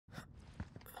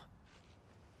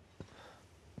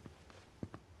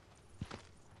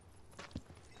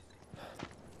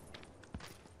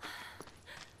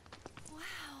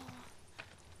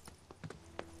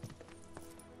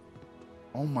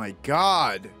Oh my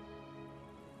god.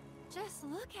 Just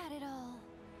look at it all.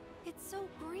 It's so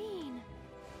green.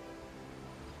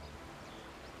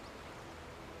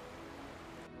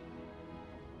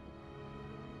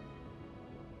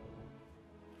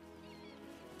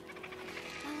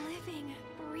 A living,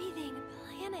 breathing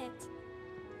planet.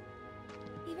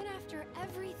 Even after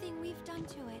everything we've done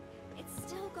to it, it's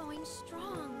still going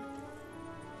strong.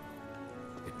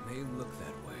 It may look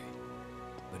that way,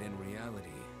 but in reality,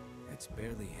 it's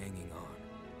barely hanging on.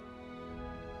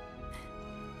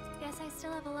 Guess I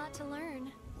still have a lot to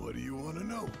learn. What do you want to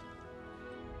know?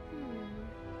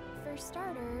 For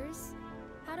starters,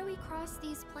 how do we cross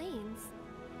these plains?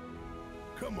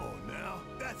 Come on now,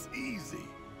 that's easy.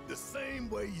 The same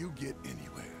way you get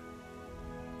anywhere.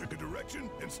 Pick a direction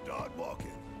and start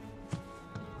walking.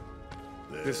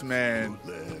 Left, This man.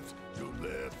 Go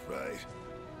left, right.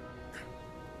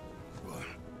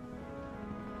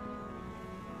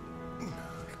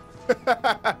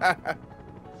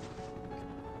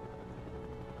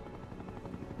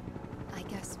 I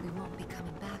guess we won't be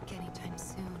coming back anytime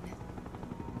soon.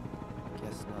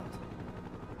 Guess not.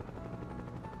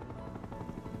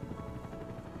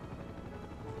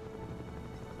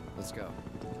 Let's go.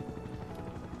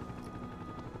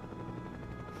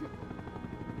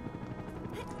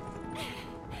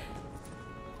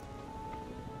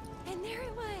 And there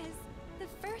it was, the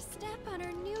first step on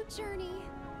our new journey.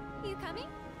 You coming?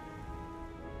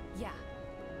 Yeah.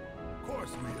 Of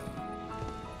course we are.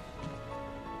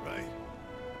 Right?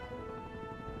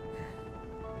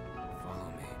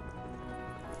 Follow me.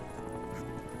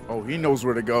 Oh, he knows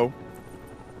where to go.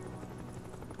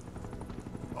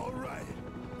 All right,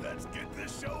 let's get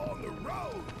this show on the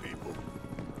road, people.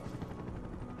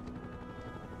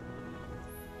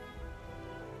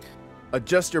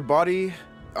 Adjust your body.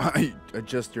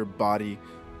 Adjust your body.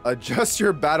 Adjust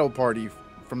your battle party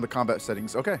from the combat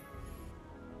settings. Okay.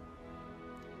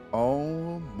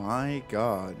 Oh my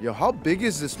god. Yo, how big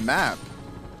is this map?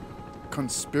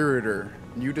 Conspirator.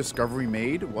 New discovery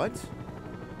made? What?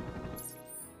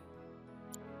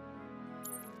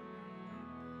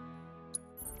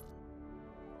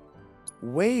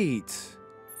 Wait.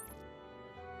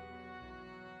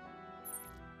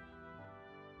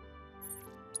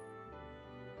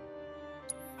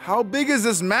 How big is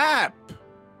this map?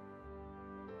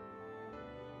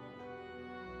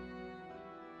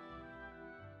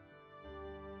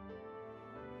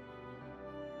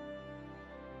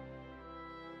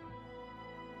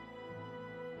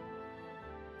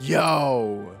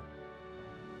 Yo.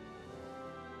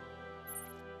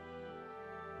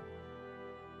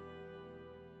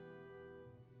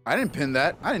 I didn't pin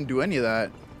that. I didn't do any of that.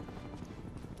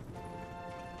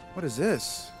 What is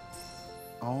this?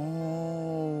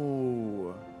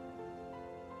 Oh.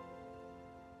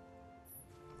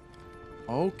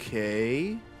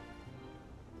 Okay.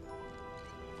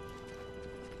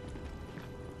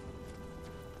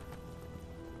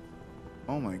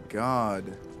 Oh my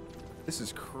god. This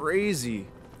is crazy.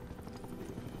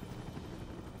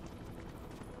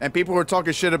 And people were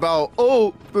talking shit about,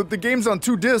 oh, the game's on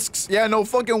 2 discs. Yeah, no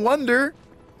fucking wonder.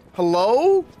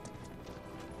 Hello?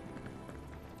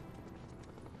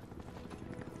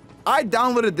 I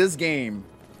downloaded this game.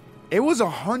 It was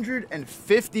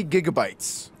 150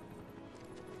 gigabytes.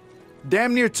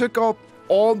 Damn near took up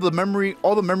all the memory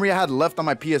I had left on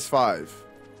my PS5.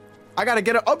 I gotta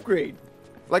get an upgrade.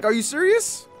 Like, are you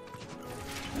serious?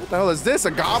 What the hell is this?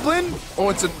 A goblin? Oh,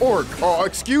 it's an orc. Oh,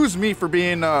 excuse me for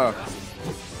being,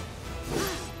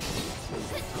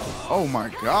 Oh my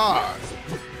god.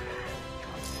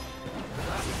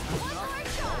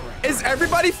 Is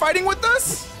everybody fighting with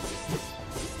us?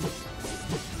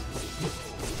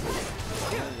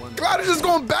 God is just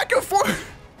going back and forth.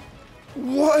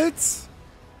 What?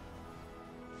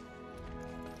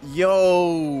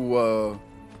 Yo,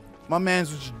 my man's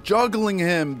just juggling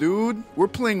him, dude. We're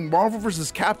playing Marvel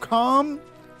vs. Capcom.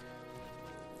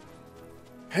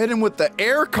 Hit him with the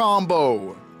air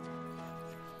combo.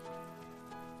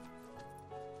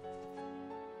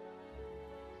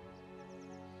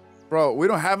 Bro, we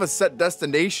don't have a set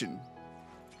destination.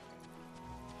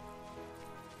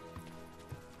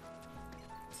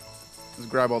 Let's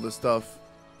grab all this stuff.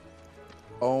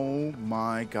 Oh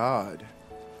my god.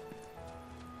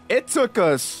 It took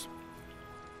us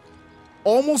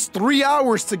almost 3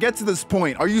 hours to get to this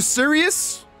point. Are you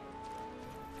serious?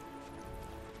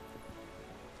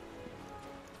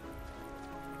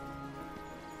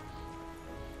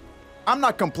 I'm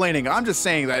not complaining. I'm just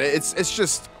saying that it's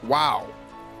just wow.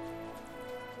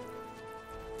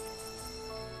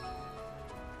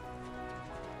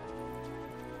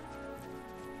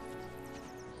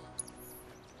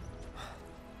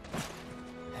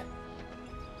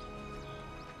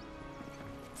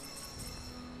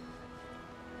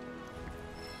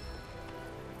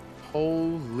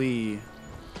 Holy.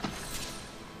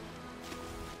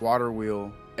 Water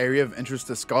wheel. Area of interest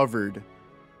discovered.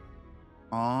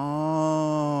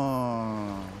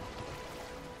 Oh.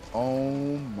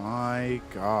 Oh my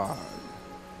god.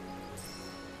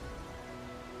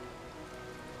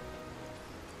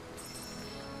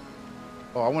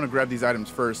 Oh, I want to grab these items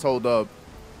first. Hold up.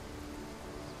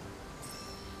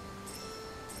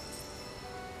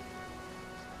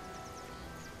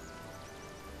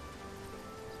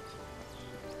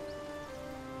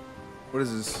 What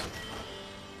is this?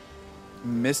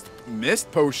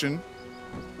 Mist potion?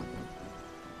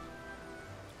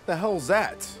 What the hell's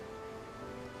that?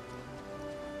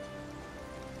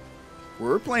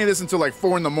 We're playing this until like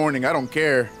 4 in the morning. I don't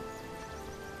care.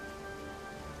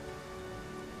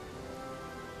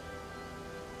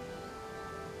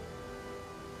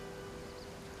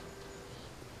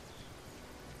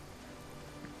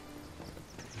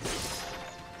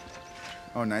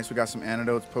 Oh, nice. We got some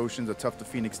antidotes, potions, a tough to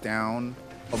Phoenix down,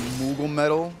 a Moogle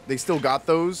medal. They still got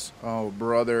those? Oh,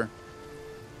 brother.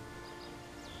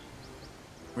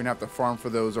 We're going to have to farm for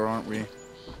those, or aren't we?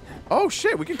 Oh,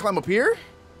 shit. We can climb up here?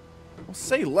 Well,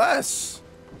 say less.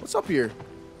 What's up here?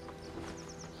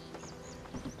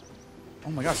 Oh,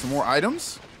 my God. Some more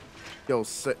items? Yo,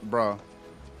 sit, bro.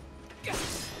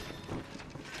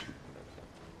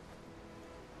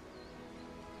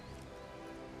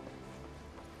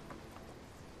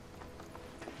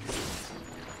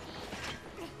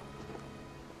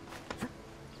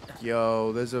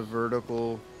 Yo, there's a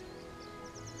vertical.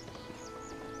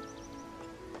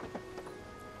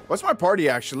 What's my party,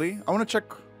 actually? I want to check.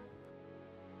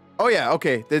 Oh, yeah,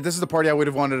 okay. This is the party I would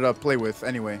have wanted to play with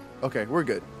anyway. Okay, we're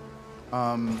good.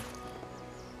 Can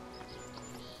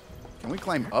we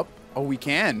climb up? Oh, we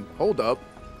can. Hold up.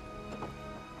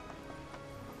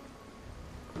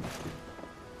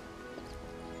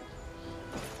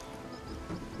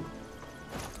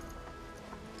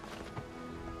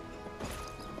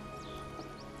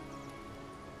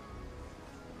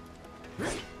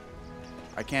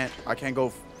 I can't go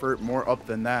for more up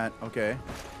than that. Okay.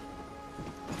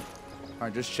 All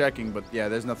right, just checking, but yeah,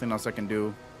 there's nothing else I can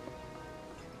do.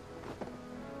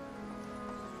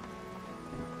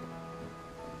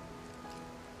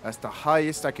 That's the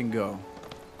highest I can go.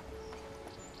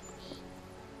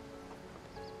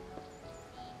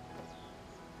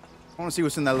 I want to see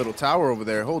what's in that little tower over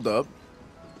there. Hold up.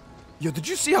 Yo, did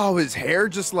you see how his hair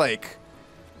just like...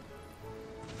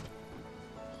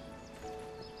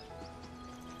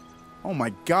 Oh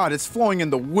my god, it's flowing in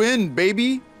the wind,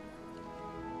 baby.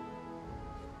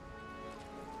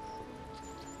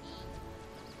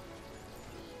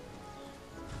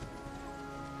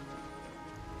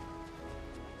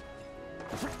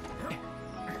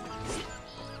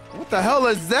 What the hell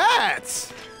is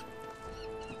that?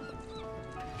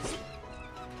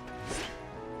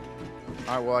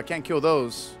 Alright, well, I can't kill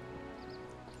those.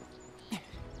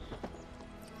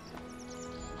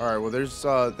 Alright, well,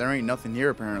 there ain't nothing here,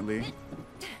 apparently.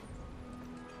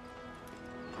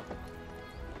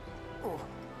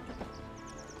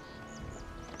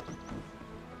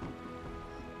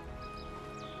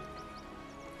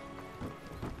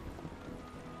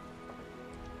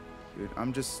 Dude,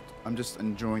 I'm just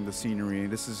enjoying the scenery.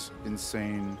 This is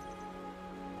insane.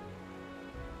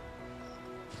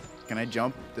 Can I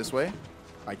jump this way?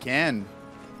 I can.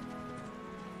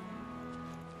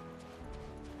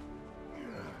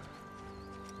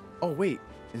 Oh, wait.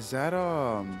 Is that,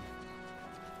 I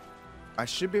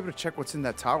should be able to check what's in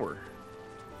that tower.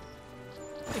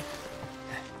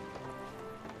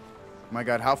 My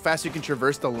god, how fast you can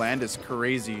traverse the land is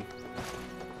crazy.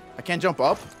 I can't jump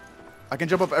up? I can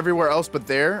jump up everywhere else but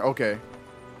there? Okay.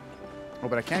 Oh,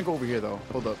 but I can't go over here, though.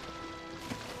 Hold up.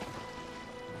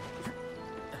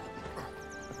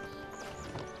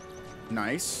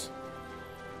 Nice.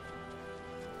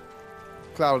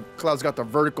 Cloud's got the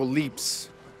vertical leaps.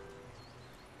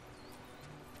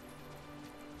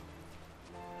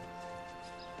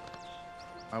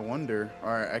 I wonder. All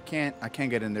right, I can't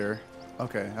get in there.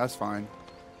 Okay, that's fine.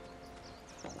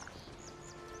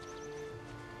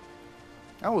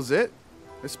 That was it.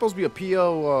 It's supposed to be a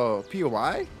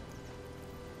POI?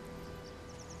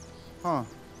 Huh.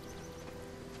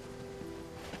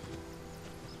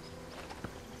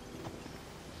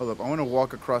 Hold up, I want to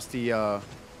walk across the,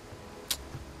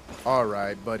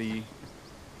 Alright, buddy.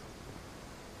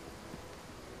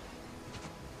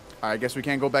 I guess we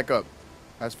can't go back up.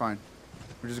 That's fine.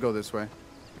 We'll just go this way.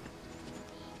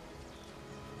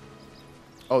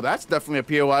 Oh, that's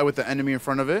definitely a POI with the enemy in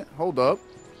front of it. Hold up.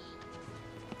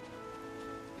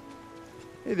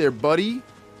 Hey there, buddy.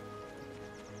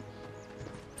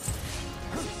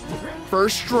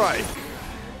 First strike.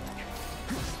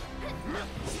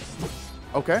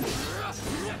 Okay.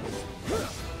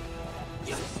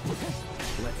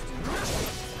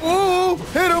 Oh,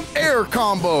 hit him. Air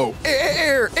combo.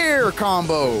 Air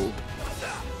combo.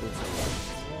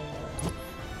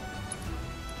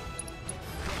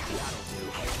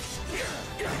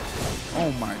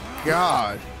 Oh my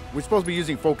God. We're supposed to be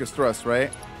using focus thrust, right?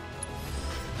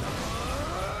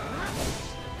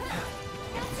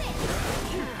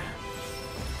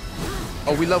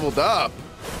 Oh, we leveled up.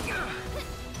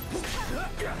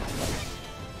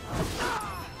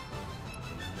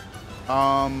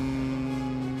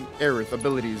 Aerith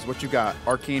abilities. What you got?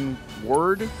 Arcane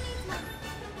word.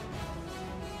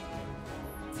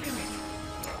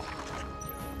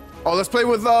 Oh, let's play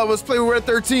with Red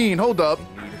 13. Hold up.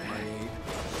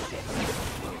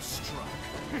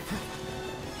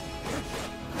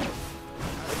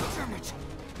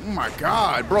 Oh my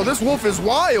God, bro, this wolf is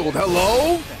wild.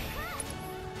 Hello?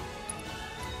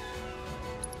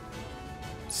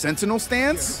 Sentinel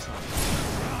stance?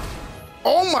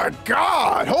 Oh my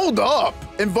God, hold up.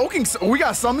 Invoking, we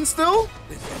got summon still?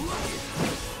 Only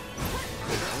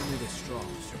the strong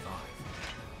survive.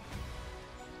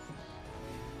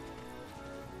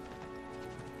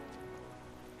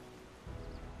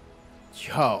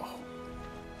 Yo.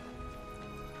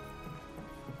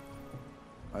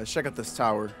 Let's check out this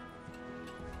tower.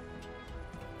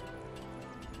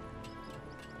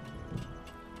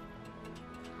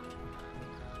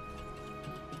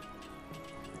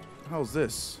 How's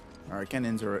this? All right, I can't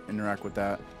interact with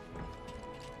that.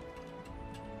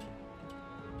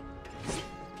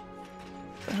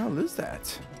 What the hell is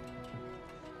that?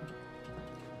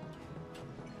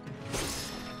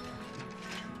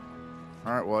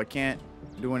 All right, well, I can't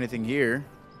do anything here.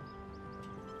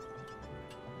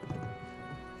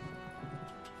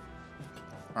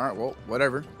 All right, well,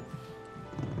 whatever.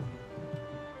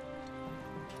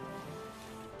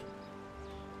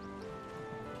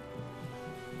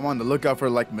 I'm on the lookout for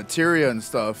like materia and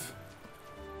stuff.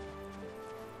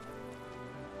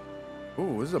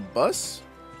 Ooh, is this a bus?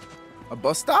 A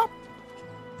bus stop?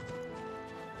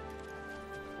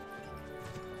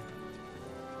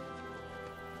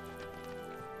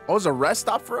 Oh, it's a rest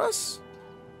stop for us?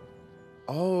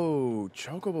 Oh,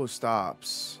 chocobo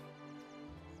stops.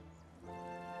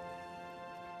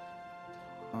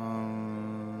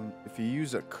 If you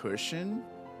use a cushion.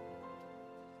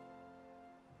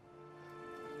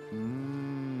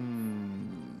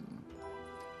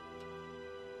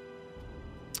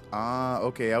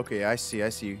 Okay, I see.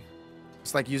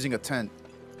 It's like using a tent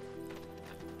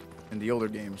in the older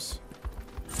games.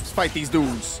 Let's fight these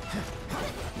dudes.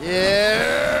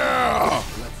 Yeah!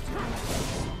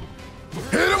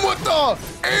 Hit him with the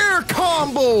air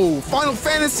combo! Final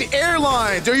Fantasy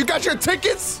Airlines. Yo, you got your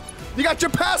tickets? You got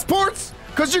your passports?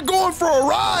 Cause you're going for a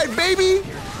ride, baby!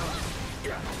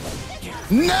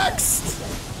 Next!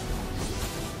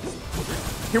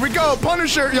 Here we go,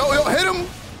 Punisher. Yo, hit him!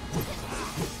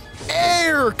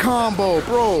 Air combo,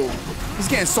 bro. He's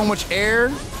getting so much air.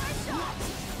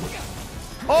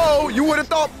 Oh, you would have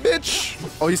thought, bitch.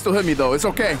 Oh, he still hit me, though. It's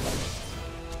okay.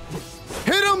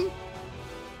 Hit him.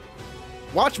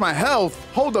 Watch my health.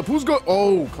 Hold up. Who's going?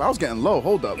 Oh, Cloud's getting low.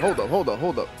 Hold up.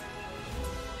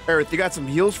 Aerith, you got some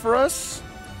heals for us?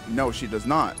 No, she does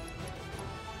not.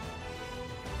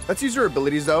 Let's use her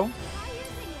abilities, though.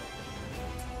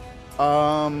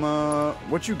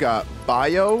 What you got?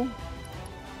 Bio?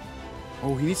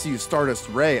 Oh, he needs to use Stardust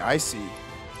Ray. I see.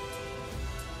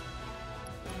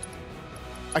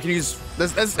 I can use...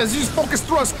 Let's use Focus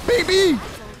Thrust, baby!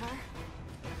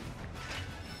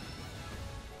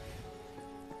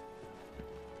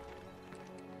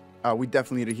 We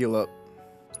definitely need to heal up.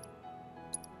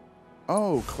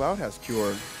 Oh, Cloud has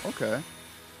Cure. Okay.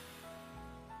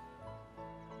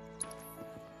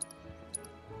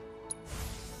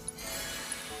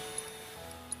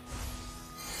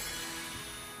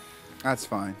 That's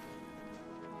fine.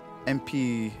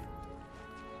 MP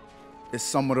is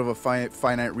somewhat of a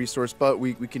finite resource, but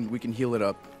we can heal it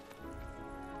up.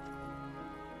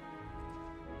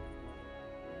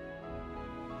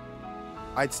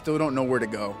 I still don't know where to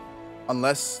go,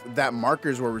 unless that marker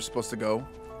is where we're supposed to go.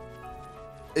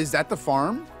 Is that the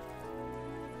farm?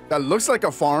 That looks like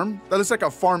a farm. That looks like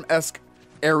a farm-esque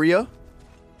area.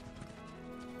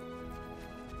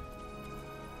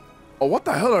 Oh, what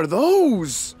the hell are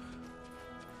those?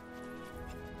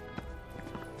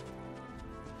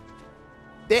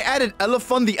 They added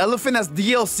Elephant the Elephant as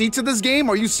DLC to this game?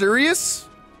 Are you serious?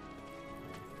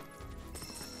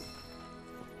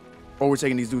 Oh, we're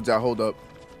taking these dudes out. Hold up.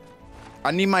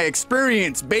 I need my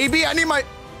experience, baby. I need my...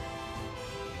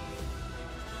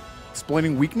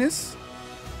 exploiting weakness?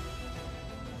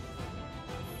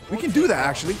 We can do that,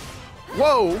 actually.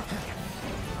 Whoa!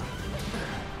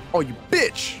 Oh, you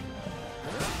bitch!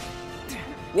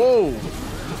 Whoa!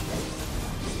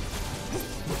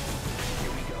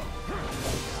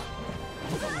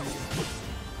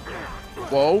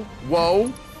 Whoa, whoa,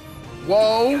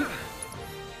 whoa.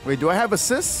 Wait, do I have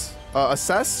assess?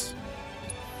 Assess?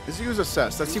 Let's use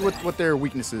assess. Let's see what their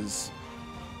weakness is.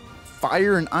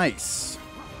 Fire and ice.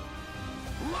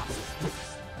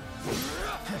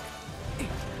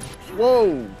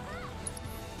 Whoa.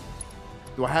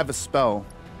 Do I have a spell?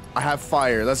 I have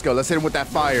fire. Let's go. Let's hit him with that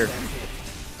fire.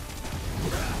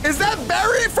 Is that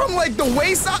Barry from like the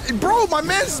wayside? Bro, my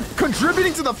man's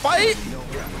contributing to the fight.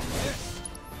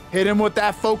 Hit him with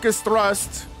that focus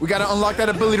thrust. We gotta unlock that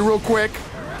ability real quick.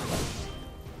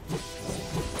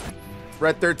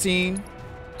 Red 13.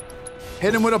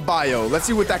 Hit him with a bio. Let's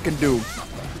see what that can do.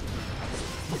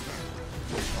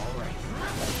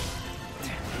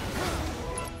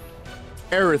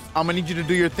 Aerith, I'm gonna need you to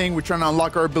do your thing. We're trying to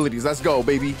unlock our abilities. Let's go,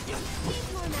 baby.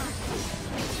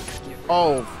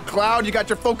 Oh, Cloud, you got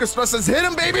your focus thrusters. Hit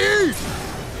him, baby!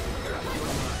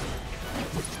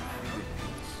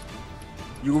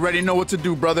 You already know what to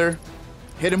do, brother.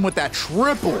 Hit him with that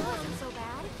triple.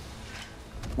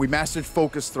 We mastered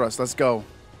focus thrust. Let's go.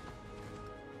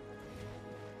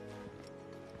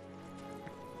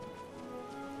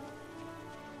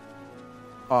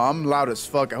 Oh, I'm loud as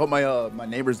fuck. I hope my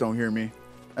neighbors don't hear me.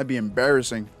 That'd be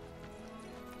embarrassing.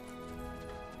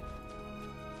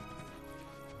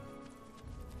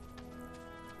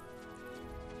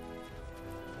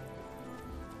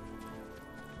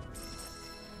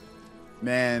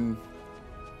 Man.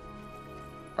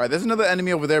 All right, there's another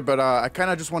enemy over there, but I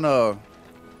kind of just want to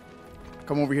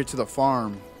come over here to the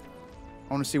farm.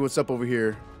 I want to see what's up over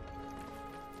here.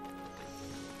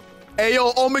 Hey,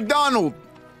 yo, old McDonald.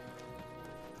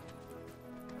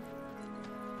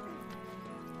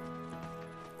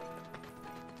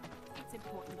 It's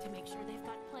important to make sure they've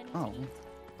got plenty Oh. to eat.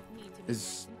 Need to be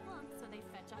nice and plump so they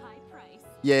fetch a high price.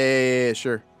 Yeah,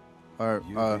 sure. All right,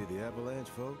 You hear the avalanche,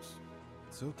 folks?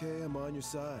 It's okay, I'm on your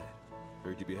side.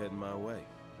 Heard you be heading my way.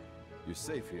 You're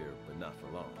safe here, but not for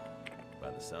long.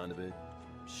 By the sound of it,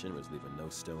 Shinra's leaving no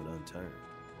stone unturned.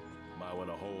 Might want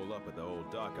to hole up at the old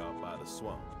dock out by the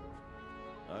swamp.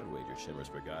 I'd wager Shinra's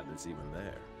forgotten it's even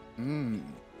there.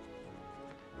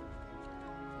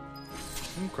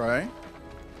 Okay.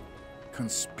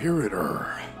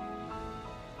 Conspirator.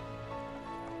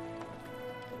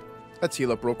 Let's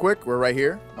heal up real quick. We're right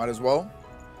here. Might as well.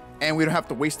 And we don't have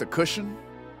to waste a cushion.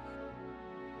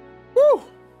 Woo!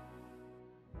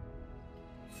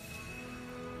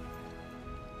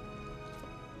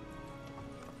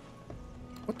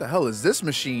 What the hell is this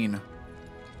machine?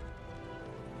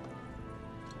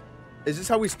 Is this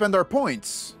how we spend our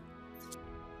points?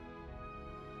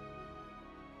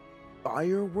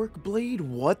 Firework blade?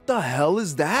 What the hell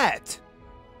is that?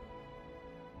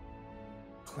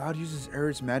 Cloud uses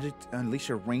Aerith's magic to unleash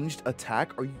a ranged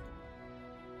attack. Are you...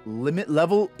 Limit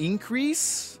level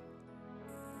increase?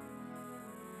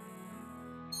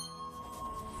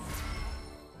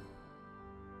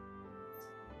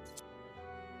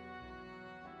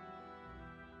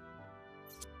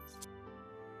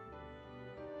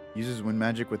 Uses wind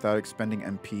magic without expending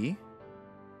MP.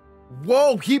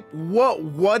 Whoa,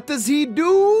 what does he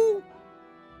do?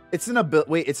 It's an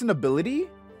ability. Wait, it's an ability?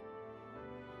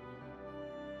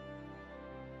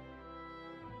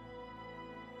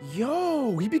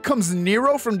 Yo, he becomes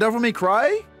Nero from Devil May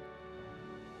Cry?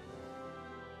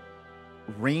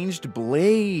 Ranged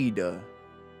blade.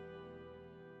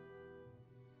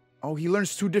 Oh, he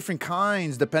learns 2 different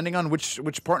kinds depending on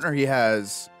which partner he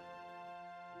has.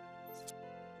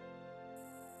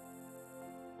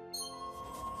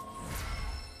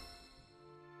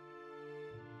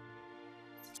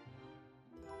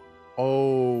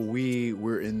 Oh,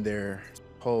 we're in there.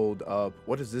 Hold up.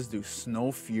 What does this do?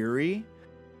 Snow Fury?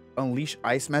 Unleash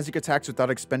ice magic attacks without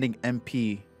expending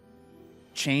MP.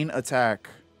 Chain attack.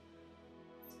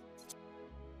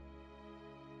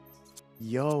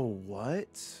 Yo,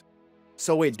 what?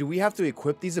 So wait, do we have to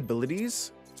equip these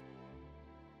abilities?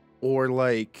 Or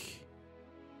like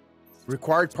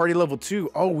required party level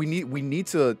 2? Oh, we need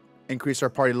to increase our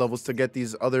party levels to get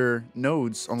these other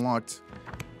nodes unlocked.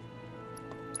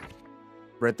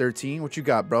 Red 13, what you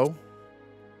got, bro?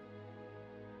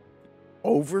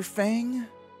 Overfang?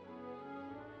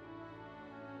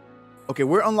 Okay,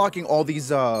 we're unlocking all these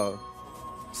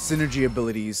synergy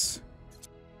abilities.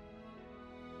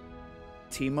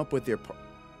 Team up with your...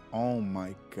 Oh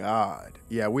my god.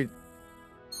 Yeah, we...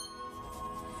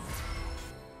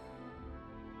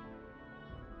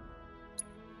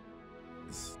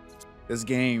 This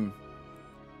game.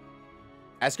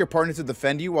 Ask your partner to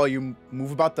defend you while you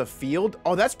move about the field.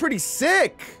 Oh, that's pretty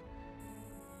sick.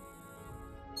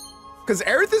 Because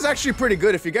Aerith is actually pretty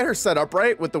good if you get her set up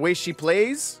right with the way she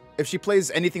plays. If she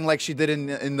plays anything like she did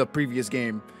in the previous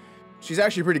game, she's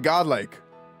actually pretty godlike.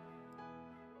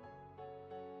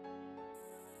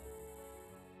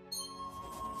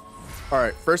 All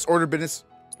right, first order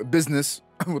business.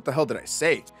 What the hell did I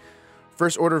say?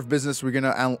 First order of business, we're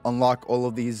gonna unlock all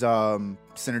of these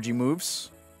synergy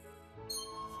moves.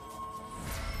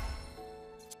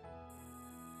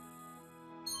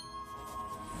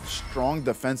 Strong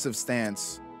defensive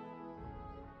stance.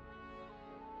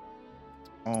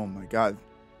 Oh my god.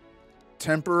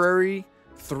 Temporary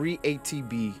 3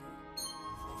 ATB.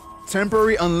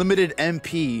 Temporary unlimited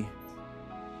MP.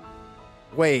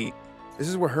 Wait, this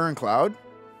is where her and Cloud?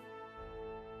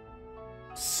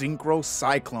 Synchro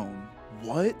Cyclone.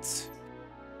 What?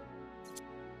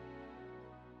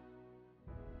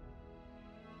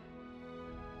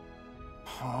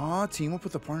 Huh? Team up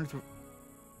with a partner.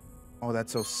 Oh,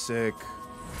 that's so sick.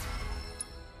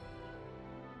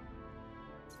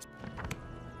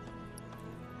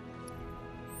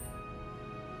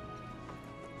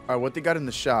 All right, what they got in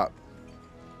the shop?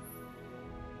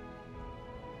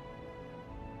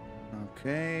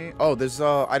 Okay. Oh, there's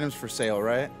items for sale,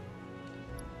 right?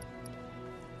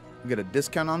 We get a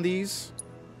discount on these.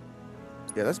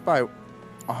 Yeah, let's buy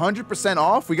 100%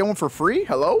 off. We get one for free.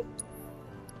 Hello?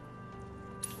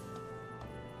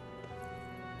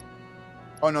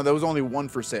 Oh no, there was only one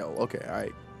for sale.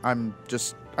 Okay,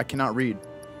 I cannot read.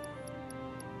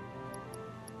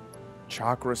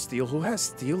 Chakra steel. Who has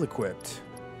steel equipped?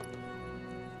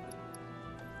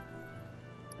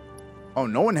 Oh,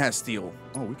 no one has steel.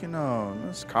 Oh, we can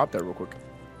let's cop that real quick.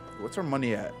 What's our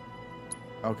money at?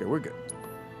 Okay, we're good.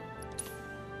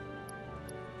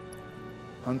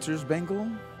 Hunter's Bangle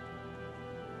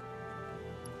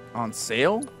on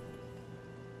sale.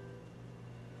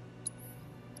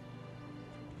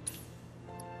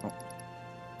 Oh.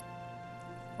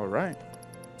 All right.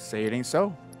 Say it ain't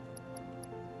so.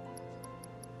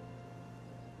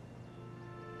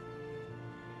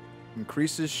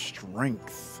 Increases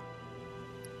strength.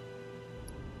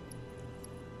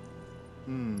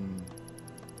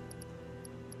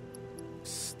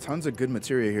 Tons of good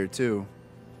materia here too.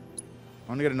 I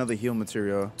want to get another heal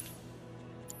materia.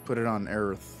 Put it on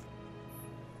Aerith.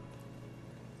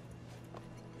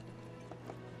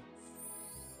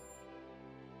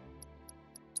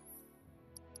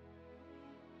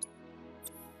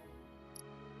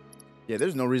 Yeah,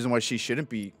 there's no reason why she shouldn't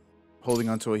be holding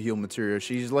onto a heal materia.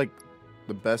 She's like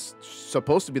the best,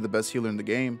 supposed to be the best healer in the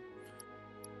game.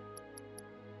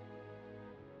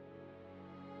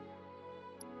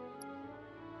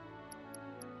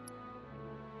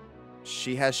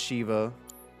 She has Shiva.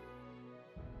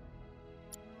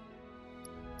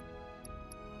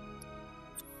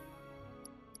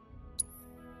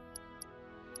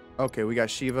 Okay, we got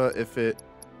Shiva, Ifit,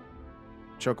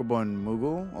 Chocobo, and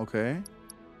Moogle. Okay.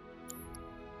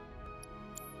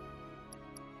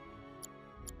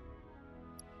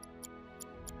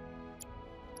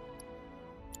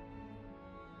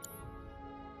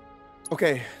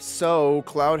 Okay, so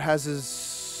Cloud has his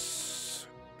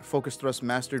focus thrust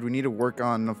mastered. We need to work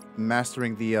on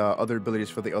mastering the other abilities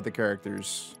for the other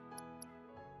characters.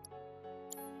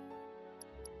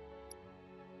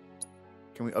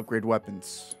 Can we upgrade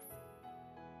weapons?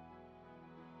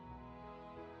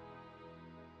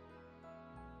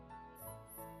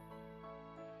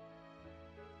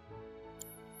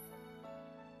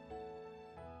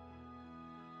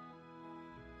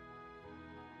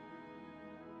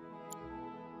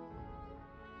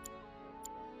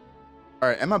 All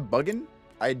right, am I bugging?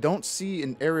 I don't see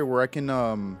an area where I can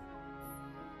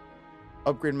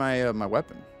upgrade my my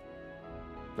weapon.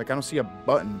 Like I don't see a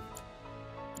button.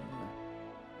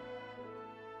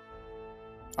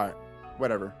 All right,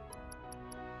 whatever.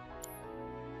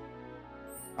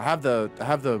 I have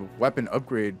the weapon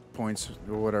upgrade points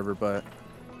or whatever, but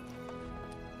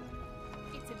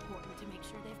It's important to make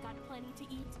sure they've got plenty to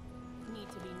eat. Need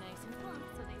to be nice and plump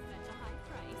so they fetch a high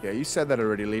price. yeah, you said that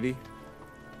already, lady.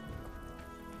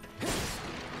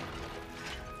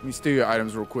 Let me steal your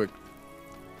items real quick.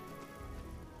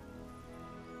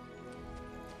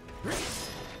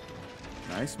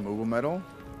 Nice, Moogle Metal.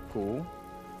 Cool.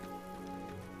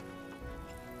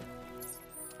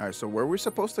 Alright, so where we're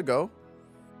supposed to go?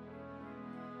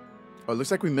 Oh, it looks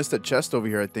like we missed a chest over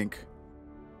here, I think.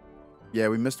 Yeah,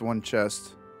 we missed one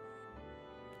chest.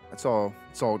 That's all.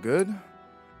 It's all good.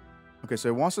 Okay, so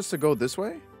it wants us to go this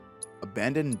way?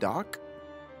 Abandoned dock?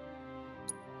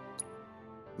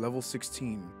 Level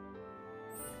 16.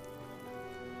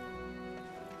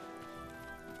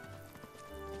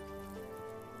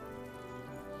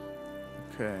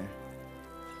 Okay.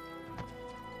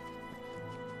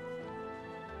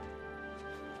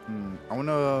 I want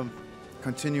to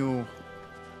continue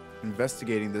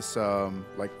investigating this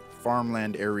like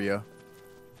farmland area.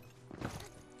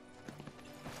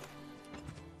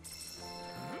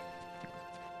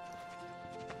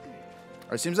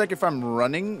 It seems like if I'm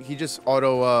running, he just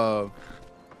auto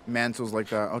mantles like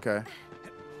that. Okay.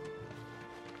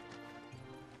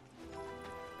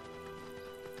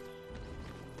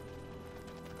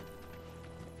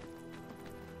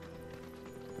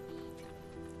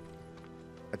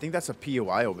 I think that's a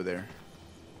POI over there.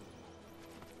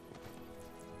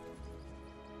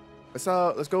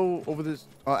 Let's go over this.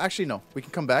 Actually no, we can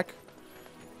come back.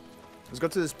 Let's go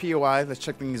to this POI. Let's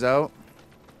check things out.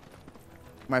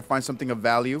 Might find something of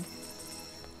value.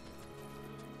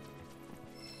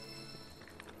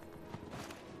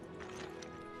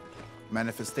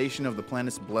 Manifestation of the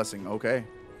planet's blessing. Okay.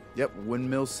 Yep,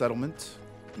 windmill settlement.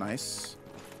 Nice.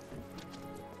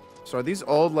 So are these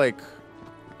all like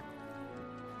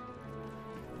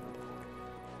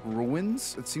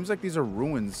ruins? It seems like these are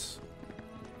ruins.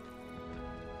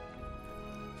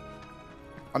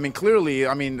 I mean, clearly,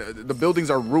 I mean, the buildings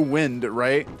are ruined,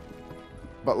 right?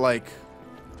 But like,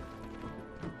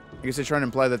 I guess they're trying to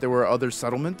imply that there were other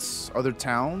settlements, other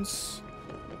towns.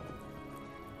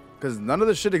 Because none of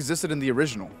this shit existed in the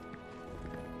original.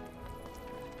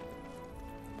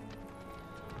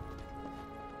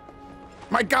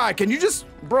 My God, can you just...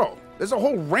 Bro, there's a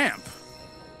whole ramp.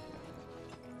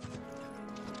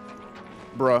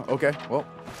 Bruh, okay, well.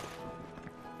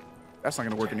 That's not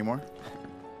going to work anymore.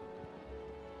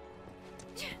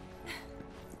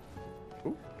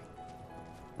 Ooh.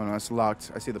 Oh no, it's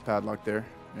locked. I see the padlock there.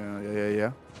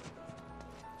 Yeah.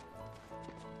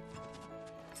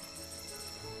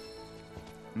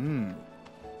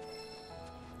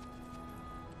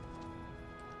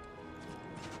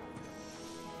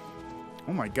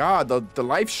 Oh my God, the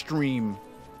live stream.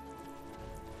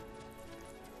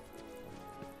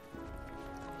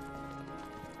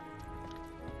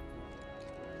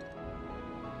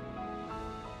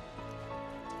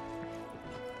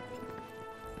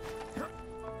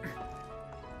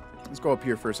 Let's go up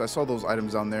here first. I saw those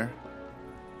items down there.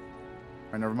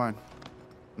 All right, never mind.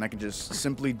 And I can just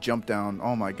simply jump down.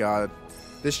 Oh my God,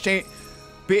 this change.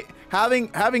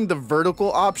 Having the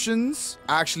vertical options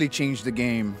actually changed the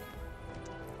game.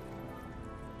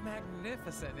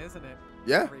 Magnificent, isn't it?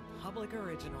 Yeah. Republic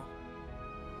original.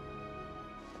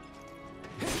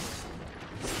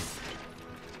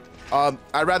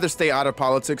 I'd rather stay out of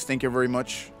politics. Thank you very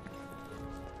much.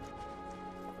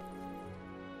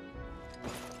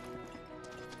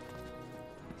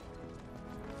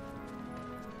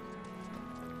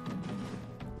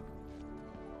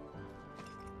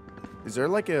 Is there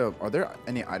like a... Are there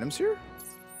any items here?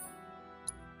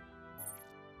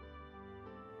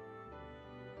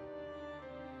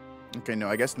 Okay, no,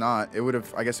 I guess not. It would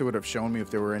have... I guess it would have shown me if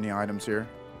there were any items here.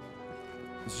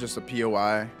 It's just a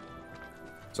POI.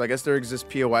 So I guess there exist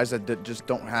POIs that just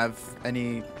don't have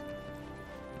any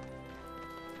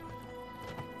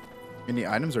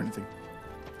items or anything.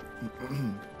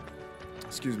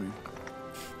 Excuse me.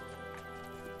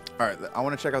 All right, I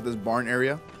want to check out this barn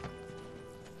area.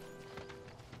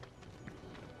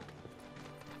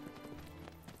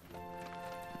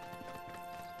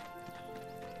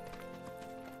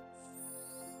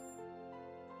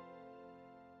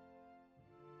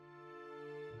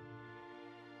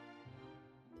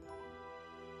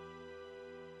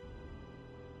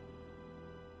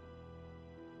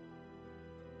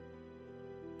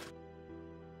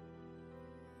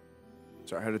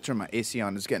 Sorry, I had to turn my AC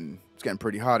on. It's getting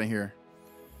pretty hot in here.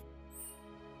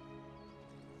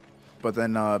 But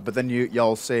then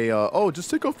y'all say, oh, just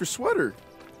take off your sweater.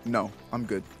 No, I'm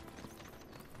good.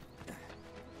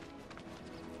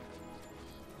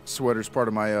 Sweater's part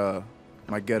of my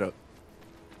my getup.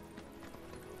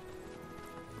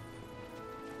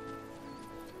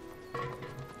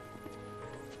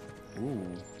 Ooh.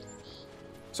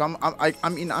 So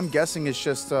I'm guessing it's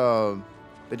just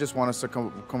they just want us to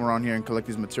come around here and collect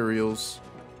these materials.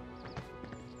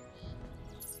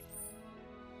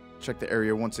 Check the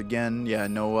area once again. Yeah,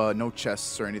 no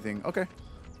chests or anything. Okay.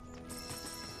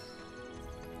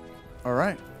 All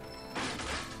right.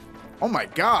 Oh my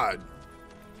God.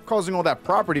 Causing all that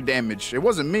property damage. It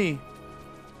wasn't me.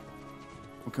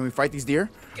 Well, can we fight these deer?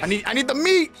 I need the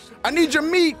meat. I need your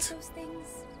meat. Those things.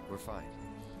 We're fine.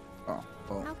 How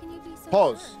can you be so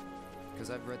Pause. sure? Because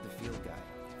I've read the field guide.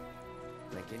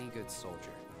 Like any good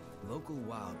soldier. Local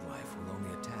wildlife will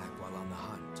only attack while on the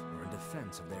hunt or in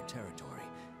defense of their territory.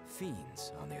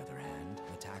 Fiends, on the other hand,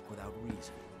 attack without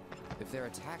reason. If they're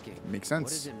attacking, Makes what sense.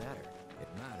 does it matter? It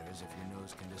matters if your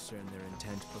nose can discern their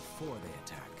intent before they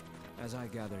attack, as I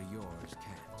gather yours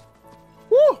can't.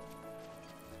 Woo!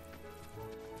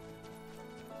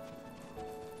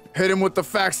 Hit him with the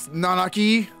facts,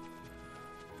 Nanaki.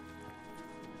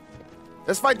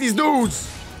 Let's fight these dudes.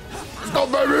 Let's go,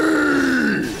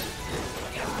 baby.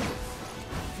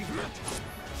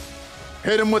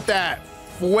 Hit him with that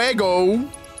fuego.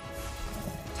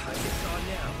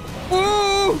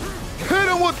 Ooh! Hit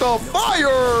him with the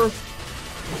fire.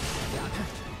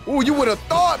 Ooh, you would have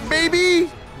thought, baby.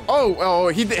 Oh,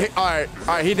 he did. All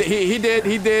right, he did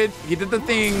the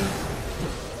thing.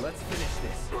 Let's finish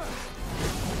this.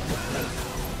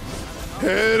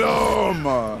 Hit him.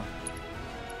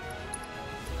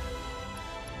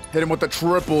 Hit him with the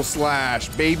triple slash,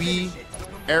 baby.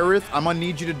 Aerith, I'm gonna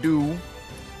need you to do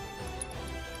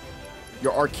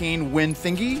your arcane wind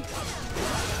thingy.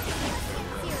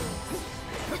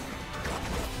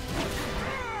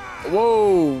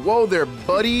 Whoa there,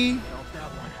 buddy.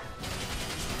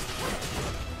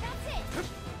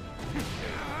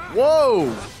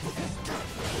 Whoa.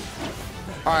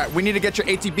 All right, we need to get your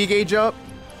ATB gauge up.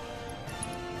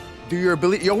 Do your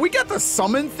ability. Yo, we got the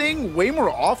summon thing way more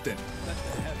often.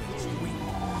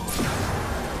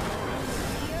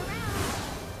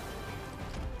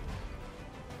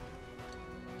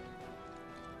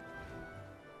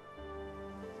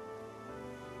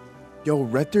 Yo,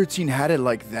 Red 13 had it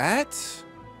like that?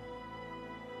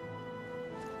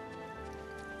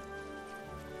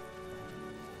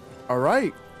 All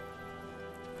right.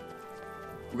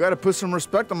 We gotta put some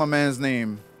respect on my man's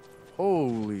name.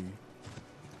 Holy.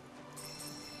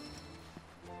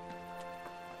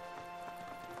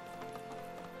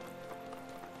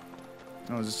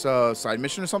 Oh, is this a side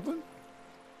mission or something?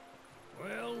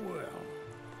 Well, well.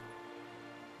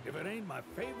 If it ain't my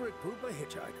favorite group of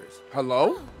hitchhikers.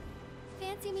 Hello? Oh,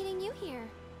 fancy meeting you here.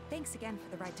 Thanks again for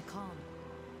the ride to Calm.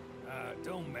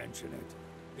 Don't mention it.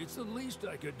 It's the least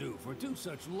I could do for two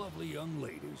such lovely young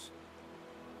ladies.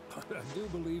 But I do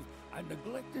believe I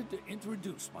neglected to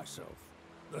introduce myself.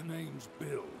 The name's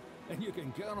Bill, and you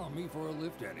can count on me for a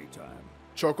lift anytime.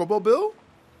 Chocobo Bill?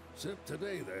 Except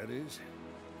today, that is.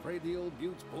 Afraid the old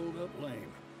bute's pulled up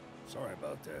lame. Sorry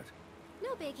about that.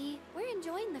 No biggie. We're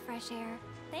enjoying the fresh air.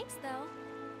 Thanks, though.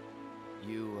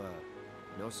 You,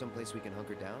 know someplace we can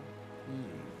hunker down?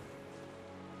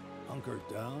 Hunkered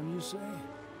down, you say?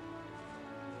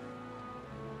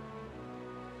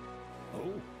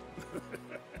 Oh.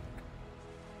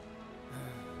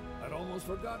 I'd almost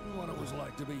forgotten what it was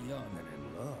like to be young and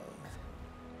in love.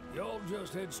 Y'all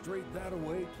just head straight that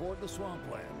away toward the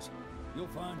swamplands. You'll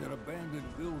find an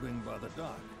abandoned building by the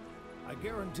dock. I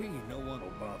guarantee no one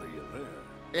will bother you there.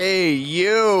 Hey,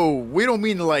 you. We don't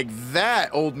mean like that,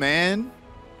 old man.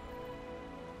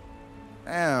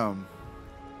 Damn.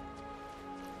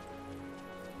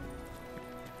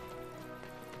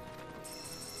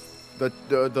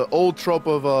 The old trope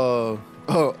of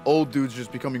old dudes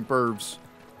just becoming pervs.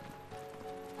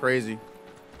 Crazy.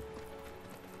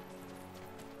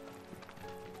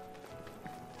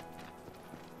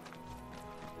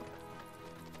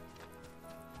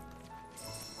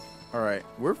 All right,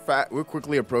 we're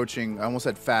quickly approaching. I almost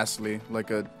said fastly, like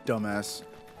a dumbass.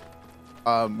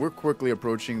 We're quickly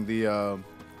approaching the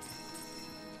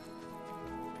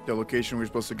location we're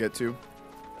supposed to get to.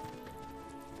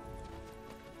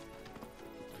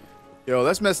 Yo,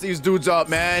 let's mess these dudes up,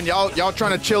 man. Y'all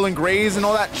trying to chill and graze and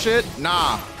all that shit?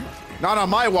 Nah, not on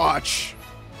my watch.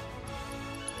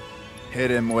 Hit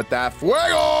him with that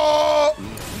fuego!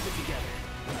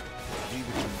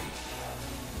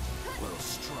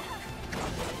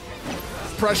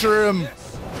 Pressure him!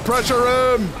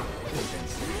 Pressure him!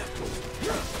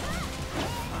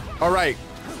 All right,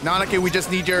 Nanaki, we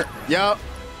just need your... Yep.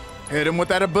 Hit him with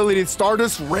that ability,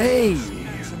 Stardust Ray.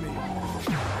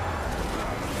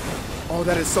 Oh,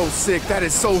 that is so sick. That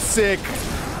is so sick.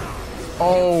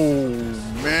 Oh,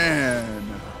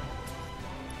 man.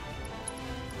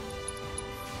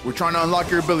 We're trying to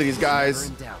unlock your abilities, guys.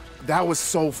 That was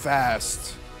so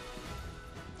fast.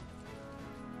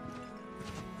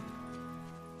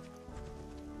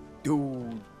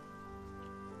 Dude.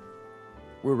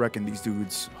 We're wrecking these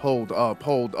dudes. Hold up,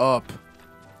 hold up.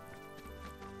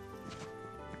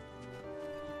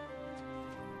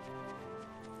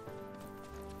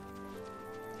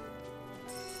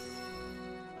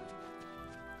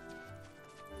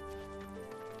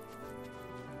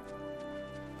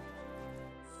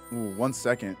 Ooh, 1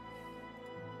 second.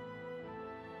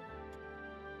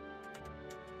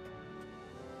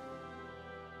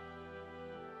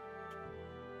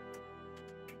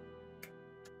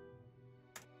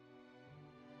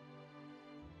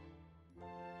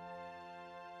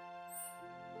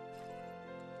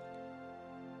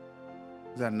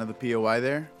 that another POI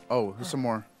there? Oh, there's some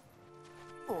more.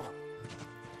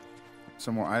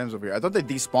 Some more items over here. I thought they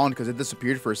despawned because it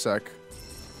disappeared for a sec.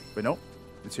 But nope.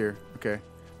 It's here. Okay.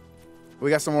 We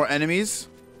got some more enemies.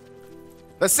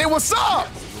 Let's say what's up!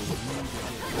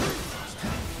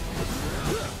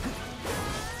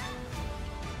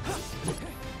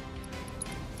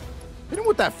 Hit him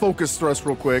with that focus thrust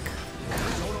real quick.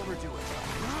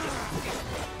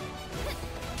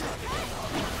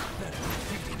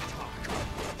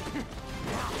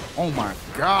 Oh my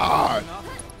god!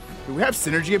 Do we have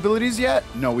synergy abilities yet?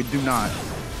 No, we do not.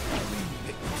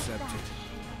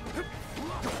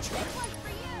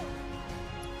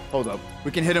 Hold up.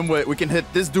 We can hit him with, we can hit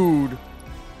this dude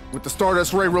with the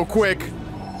Stardust Ray real quick.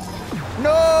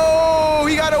 No!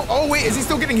 He got a, oh wait, is he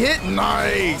still getting hit?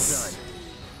 Nice!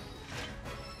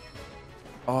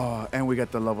 Oh, and we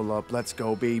got the level up. Let's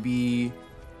go, baby.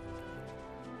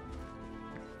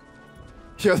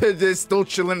 Yo, they're still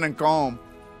chilling and calm.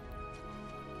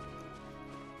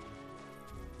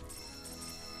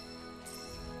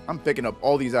 I'm picking up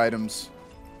all these items.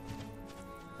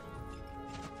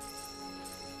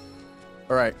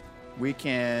 All right, we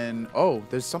can, oh,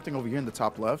 there's something over here in the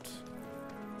top left.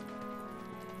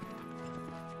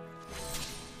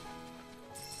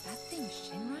 That thing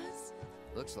Shinra's?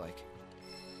 Looks like.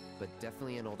 But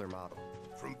definitely an older model.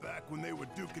 From back when they were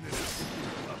duking it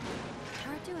out.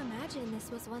 Hard to imagine this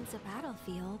was once a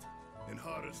battlefield. And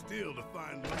harder still to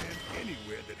find land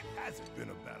anywhere that hasn't been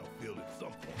a battlefield at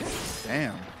some point.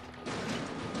 Damn.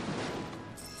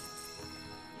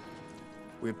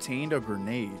 We obtained a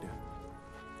grenade.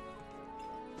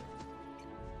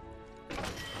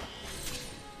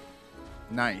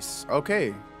 Nice.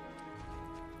 Okay.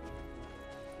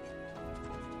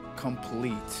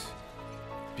 Complete.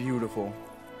 Beautiful.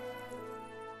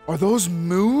 Are those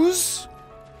moos?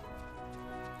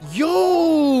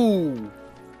 Yo!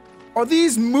 Are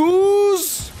these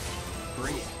moos?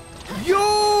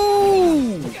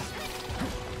 Yo!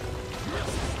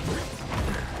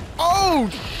 Oh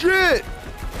shit!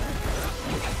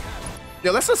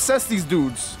 Yeah, let's assess these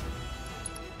dudes.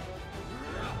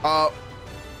 I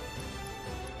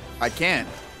can't.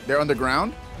 They're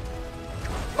underground?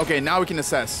 Okay, now we can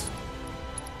assess.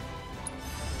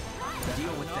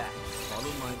 Deal with that.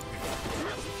 Follow my...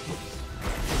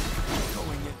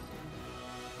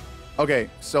 Okay,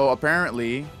 so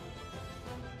apparently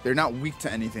they're not weak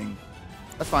to anything.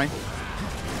 That's fine.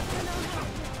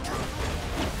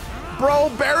 Bro,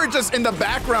 Barrett just in the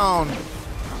background,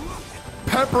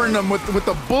 peppering them with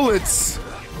the bullets.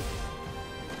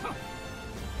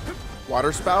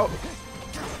 Water spout.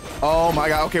 Oh my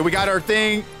god. Okay, we got our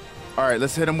thing. All right,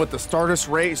 let's hit him with the Stardust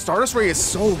Ray. Stardust Ray is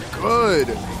so good.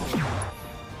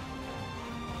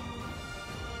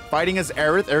 Fighting as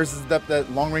Aerith. Aerith is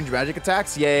that long-range magic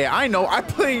attacks. Yeah, I know. I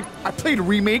played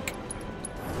Remake.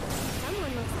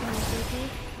 Someone looks kind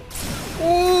of creepy.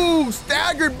 Ooh,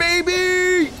 staggered,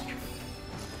 baby!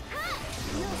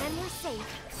 And we're safe.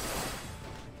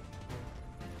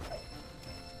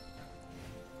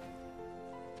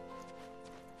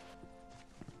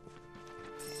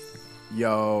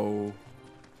 Yo.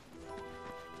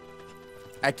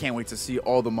 I can't wait to see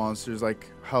all the monsters, like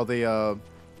how they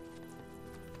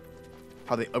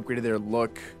upgraded their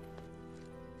look.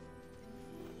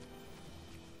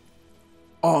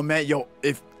 Oh man, yo,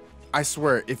 if I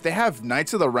swear, if they have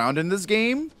Knights of the Round in this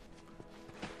game,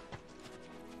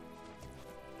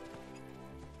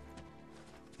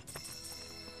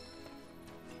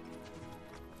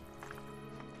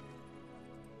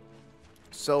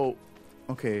 so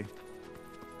okay.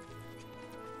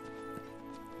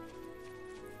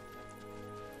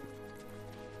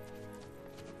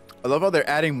 I love how they're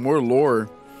adding more lore.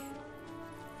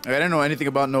 I didn't know anything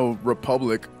about no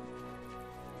Republic.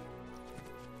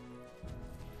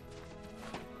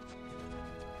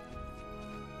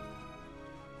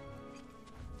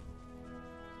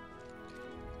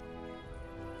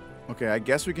 Okay, I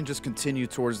guess we can just continue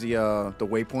towards the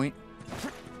waypoint.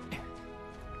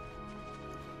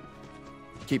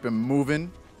 Keep him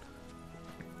moving.